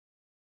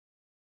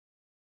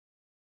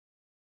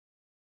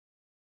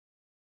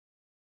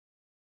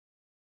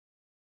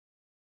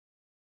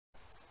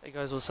Hey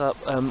guys, what's up?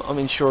 I'm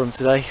in Shoreham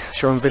today,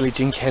 Shoreham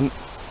village in Kent,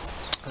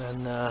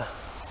 and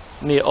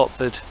near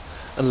Otford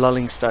and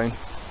Lullingstone.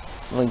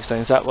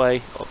 Lullingstone's that way,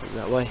 Otford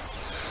that way,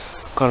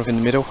 kind of in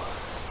the middle.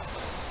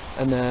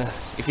 And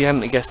if you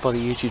hadn't guessed by the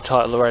YouTube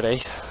title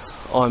already,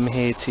 I'm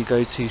here to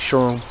go to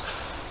Shoreham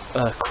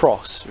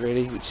Cross,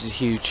 really, which is a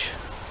huge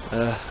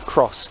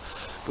cross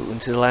built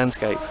into the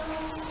landscape.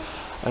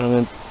 And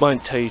I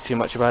won't tell you too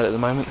much about it at the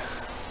moment.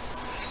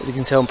 As you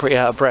can tell, I'm pretty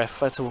out of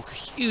breath. I had to walk a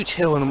huge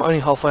hill and I'm only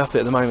halfway up it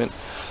at the moment.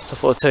 So I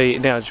thought I'd tell you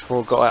now just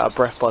before I got out of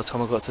breath by the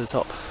time I got to the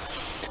top.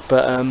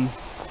 But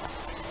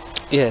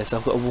yeah, so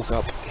I've got to walk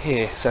up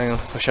here. So hang on,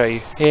 if I show you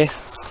here. So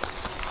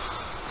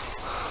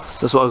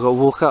that's what I've got to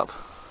walk up.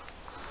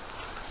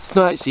 It's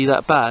not actually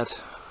that bad.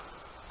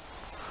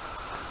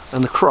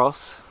 And the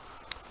cross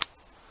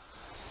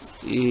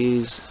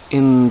is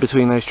in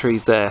between those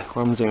trees there,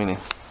 where I'm zooming in.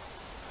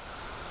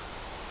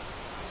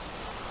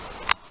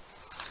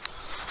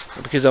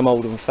 Because I'm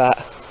old and fat,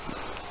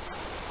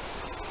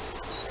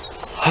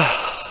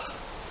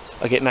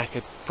 I get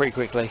knackered pretty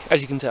quickly,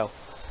 as you can tell.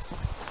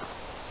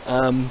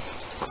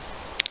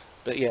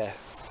 But yeah,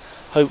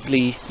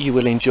 hopefully you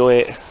will enjoy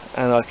it,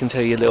 and I can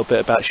tell you a little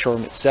bit about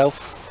Shoreham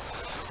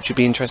itself, which would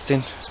be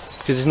interesting,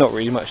 because there's not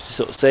really much to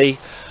sort of see,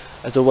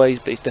 as always,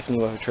 but it's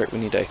definitely worth a trip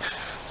when you do.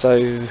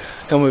 So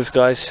come with us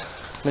guys,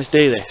 let's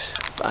do this.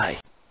 Bye.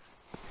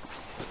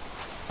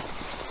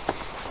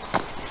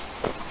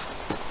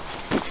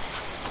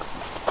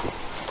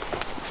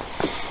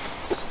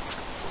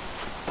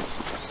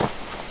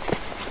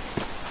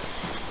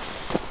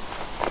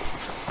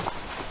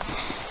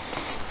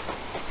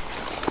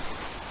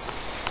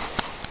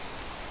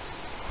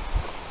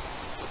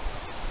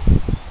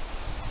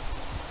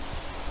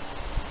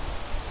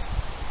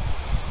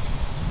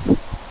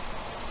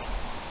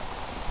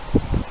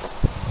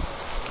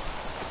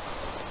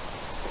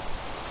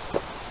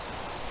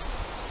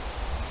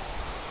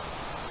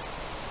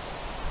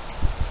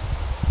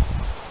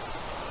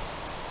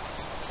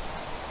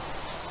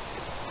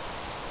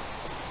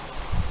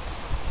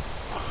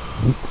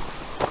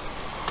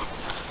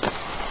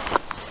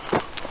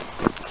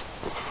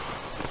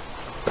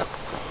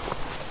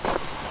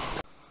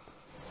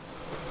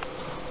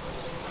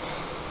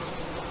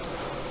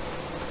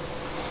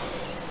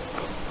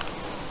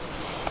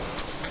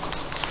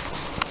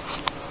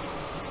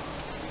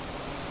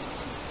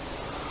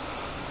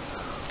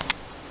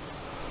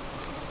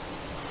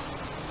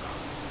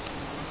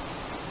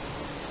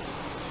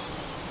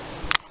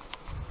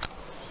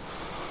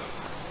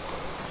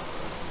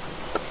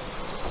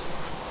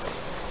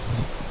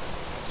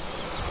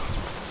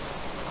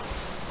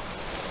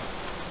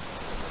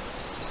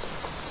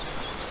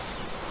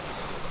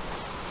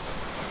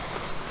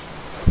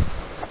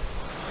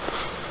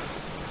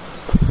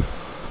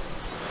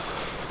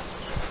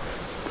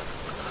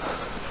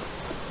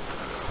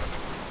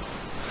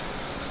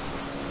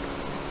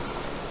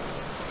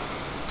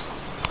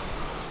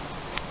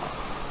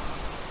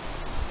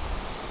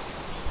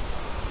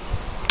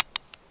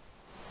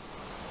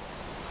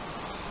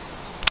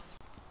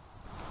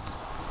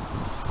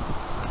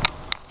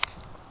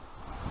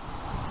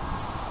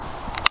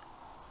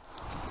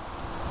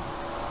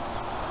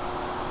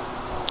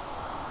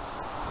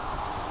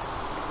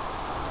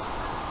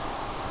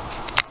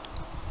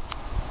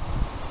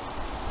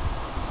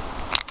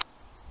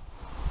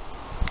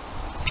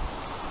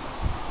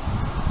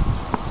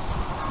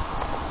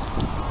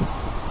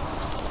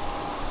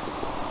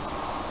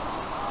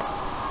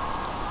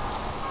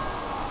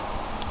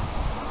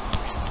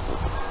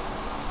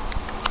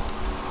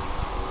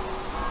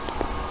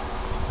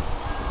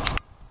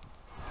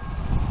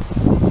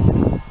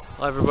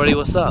 Hi everybody,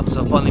 what's up?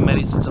 So I finally made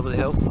it to the top of the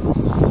hill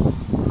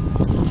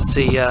to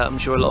see, I'm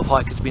sure a lot of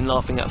hikers have been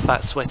laughing at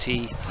fat,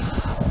 sweaty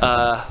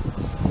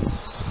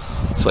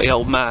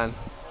old man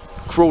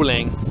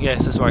crawling,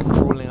 yes that's right,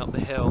 crawling up the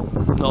hill.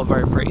 Not a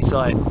very pretty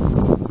sight.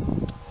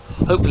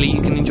 Hopefully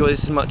you can enjoy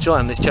this as much as I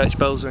am. There's church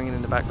bells ringing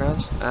in the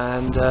background,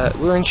 and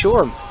we're in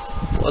Shoreham.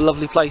 What a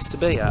lovely place to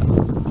be at.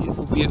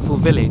 Beautiful, beautiful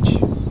village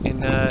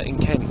in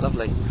Kent,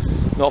 lovely.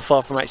 Not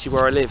far from actually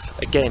where I live,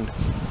 again.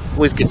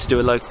 Always good to do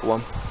a local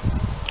one.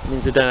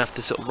 Means I don't have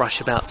to sort of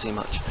rush about too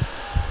much.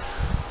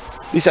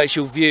 This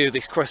actual view of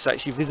this cross is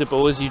actually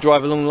visible as you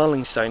drive along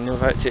Lullingstone. In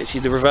fact,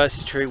 actually the reverse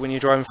is true when you're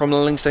driving from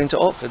Lullingstone to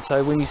Otford.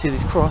 So when you see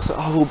this cross,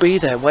 I will be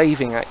there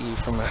waving at you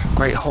from a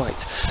great height.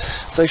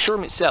 So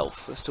Shoreham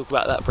itself, let's talk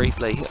about that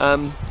briefly.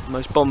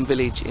 Most bombed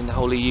village in the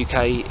whole of the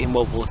UK in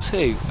World War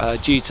II,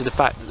 due to the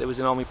fact that there was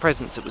an army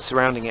presence that was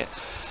surrounding it,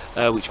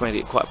 which made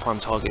it quite a prime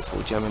target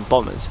for German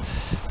bombers.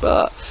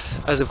 But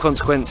as a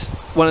consequence,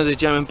 one of the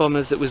German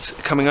bombers that was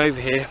coming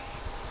over here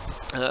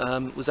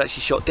was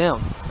actually shot down,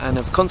 and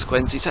of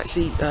consequence it's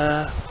actually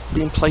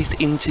being placed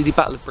into the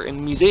Battle of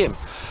Britain Museum,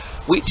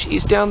 which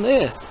is down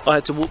there. I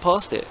had to walk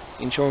past it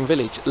in Shoreham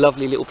village.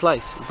 Lovely little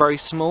place, very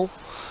small,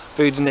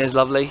 food in there is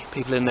lovely,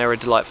 people in there are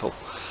delightful.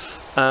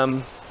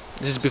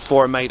 This is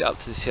before I made it up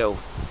to this hill,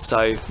 so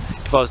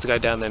if I was to go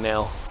down there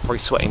now, probably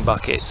sweating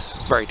buckets.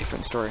 Very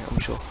different story, I'm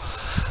sure.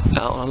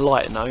 On a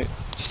lighter note,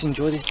 just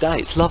enjoy this day.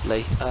 It's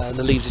lovely.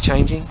 The leaves are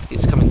changing.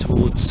 It's coming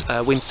towards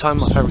winter time,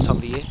 my favourite time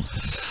of the year.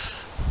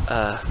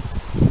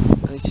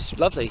 And it's just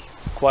lovely.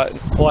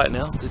 Quiet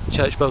now. The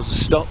church bells have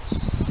stopped.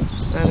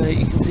 And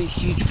you can see a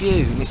huge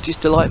view, and it's just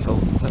delightful.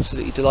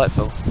 Absolutely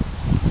delightful.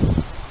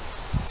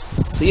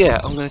 So yeah,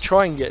 I'm going to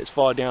try and get as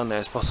far down there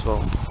as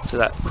possible to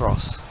that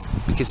cross,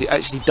 because it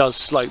actually does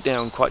slope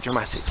down quite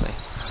dramatically.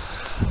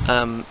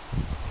 And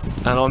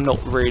I'm not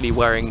really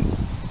wearing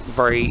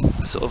very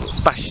sort of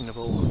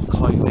fashionable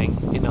clothing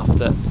enough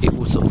that it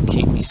will sort of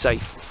keep me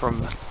safe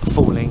from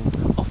falling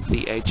off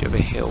the edge of a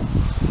hill.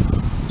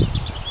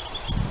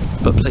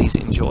 But please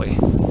enjoy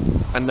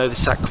and know the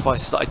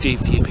sacrifices that I do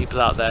for you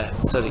people out there,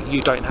 so that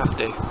you don't have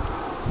to.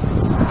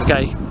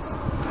 Okay,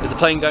 there's a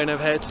plane going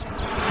overhead. You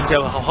can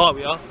tell how high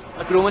we are.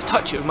 I could almost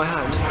touch it with my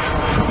hand.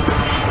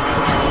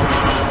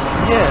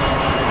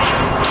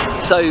 Yeah.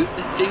 So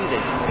let's do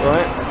this,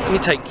 alright? Let me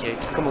take you.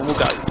 Come on, we'll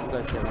go. We'll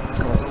go together.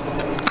 Come on.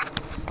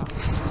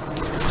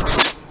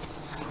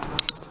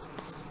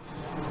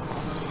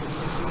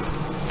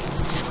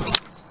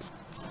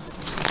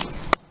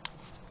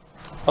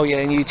 Oh yeah,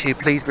 and YouTube,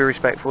 please be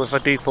respectful. If I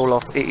do fall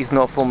off, it is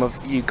not a form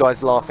of you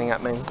guys laughing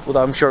at me,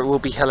 although I'm sure it will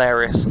be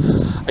hilarious,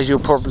 as you'll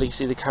probably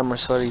see the camera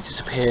slowly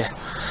disappear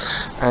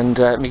and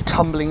me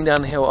tumbling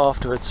down the hill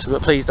afterwards.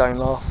 But please don't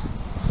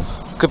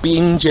laugh. Could be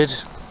injured.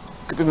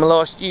 Could be my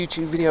last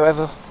YouTube video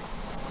ever.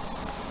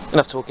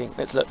 Enough talking,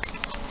 let's look.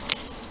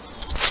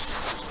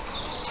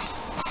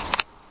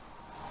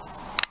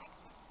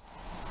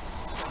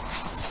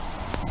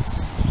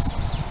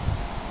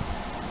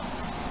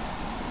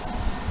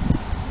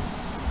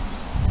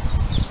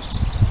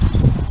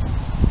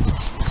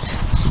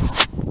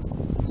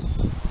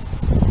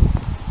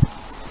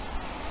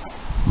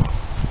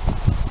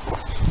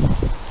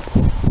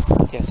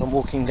 Yes, I'm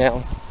walking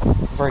down,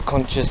 very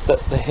conscious that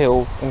the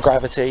hill and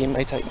gravity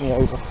may take me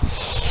over.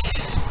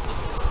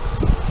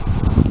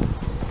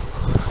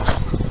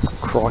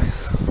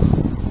 Christ.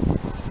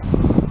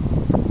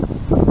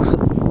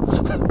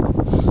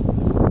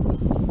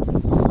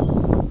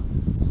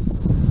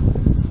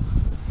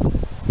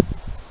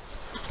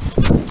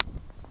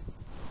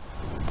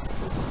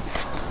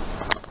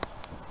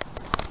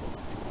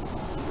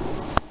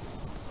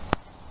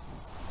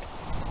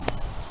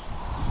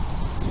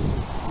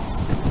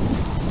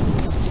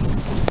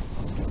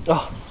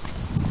 Oh.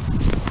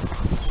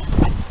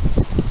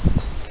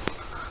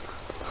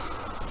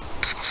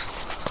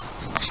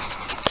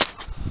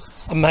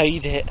 I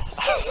made it.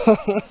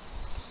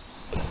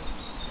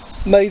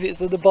 Made it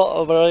to the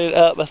bottom and I didn't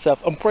hurt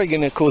myself. I'm probably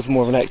going to cause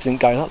more of an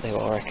accident going up there,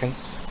 I reckon.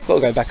 I've got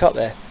to go back up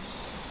there,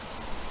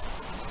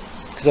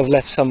 because I've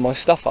left some of my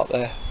stuff up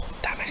there.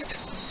 Damn it.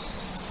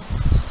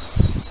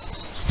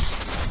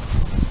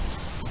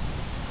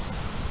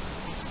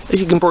 As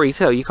you can probably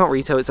tell, you can't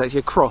really tell it's actually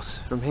a cross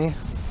from here.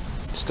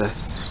 Just a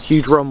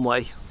huge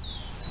runway.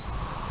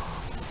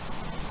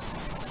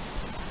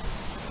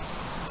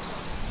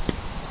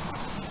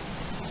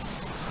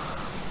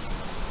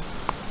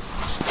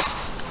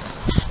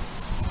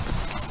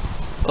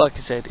 Like I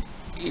said,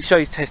 it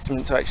shows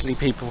testament to actually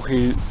people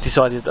who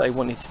decided that they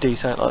wanted to do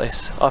something like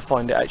this. I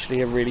find it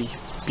actually a really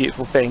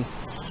beautiful thing,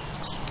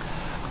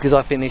 because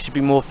I think there should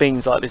be more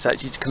things like this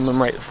actually to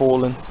commemorate the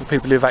fallen, the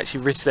people who have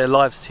actually risked their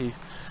lives to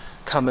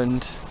come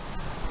and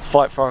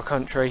fight for our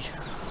country,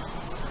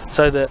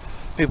 so that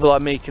people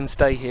like me can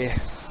stay here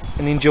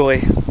and enjoy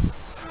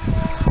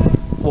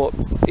what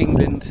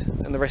England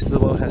and the rest of the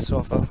world has to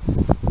offer.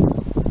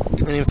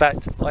 And in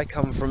fact, I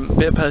come from a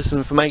bit of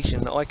personal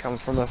information. I come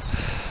from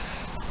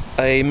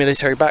a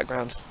military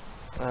background.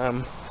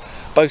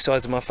 Both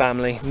sides of my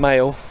family,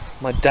 male.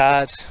 My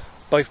dad,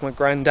 both my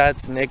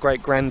granddads and their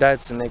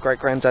great-granddads and their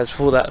great-granddads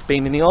before that have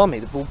been in the army.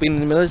 They've all been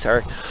in the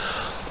military,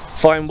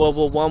 fighting World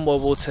War I,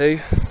 World War II.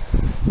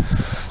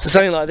 So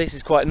something like this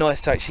is quite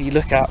nice to actually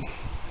look at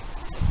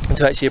and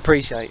to actually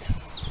appreciate.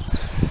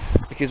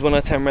 Because when I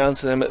turned around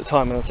to them at the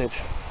time and I said,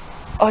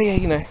 oh yeah,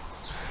 you know,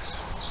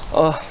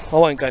 I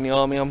won't go in the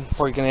army, I'm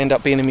probably going to end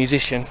up being a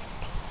musician,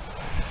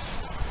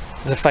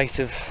 the face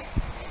of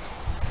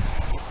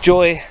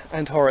joy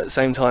and horror at the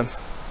same time.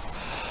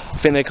 I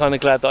think they're kind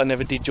of glad that I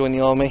never did join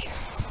the army,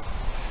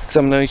 because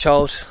I'm an only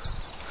child.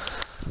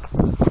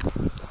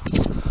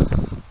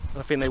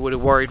 I think they would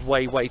have worried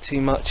way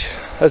too much,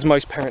 as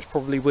most parents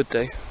probably would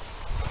do.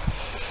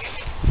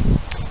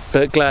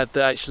 But glad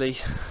that actually,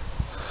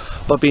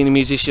 by being a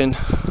musician,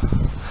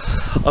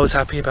 I was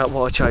happy about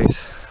what I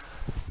chose.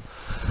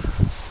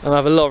 And I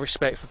have a lot of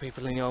respect for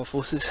people in the armed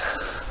forces.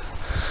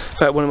 In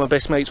fact, one of my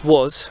best mates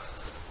was,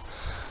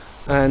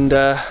 and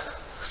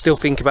still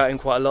think about him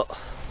quite a lot.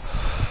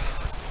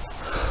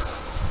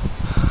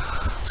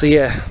 So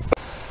yeah,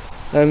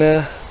 and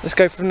let's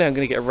go from there. I'm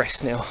going to get a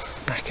rest now.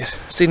 Knackered.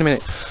 See you in a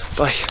minute.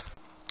 Bye.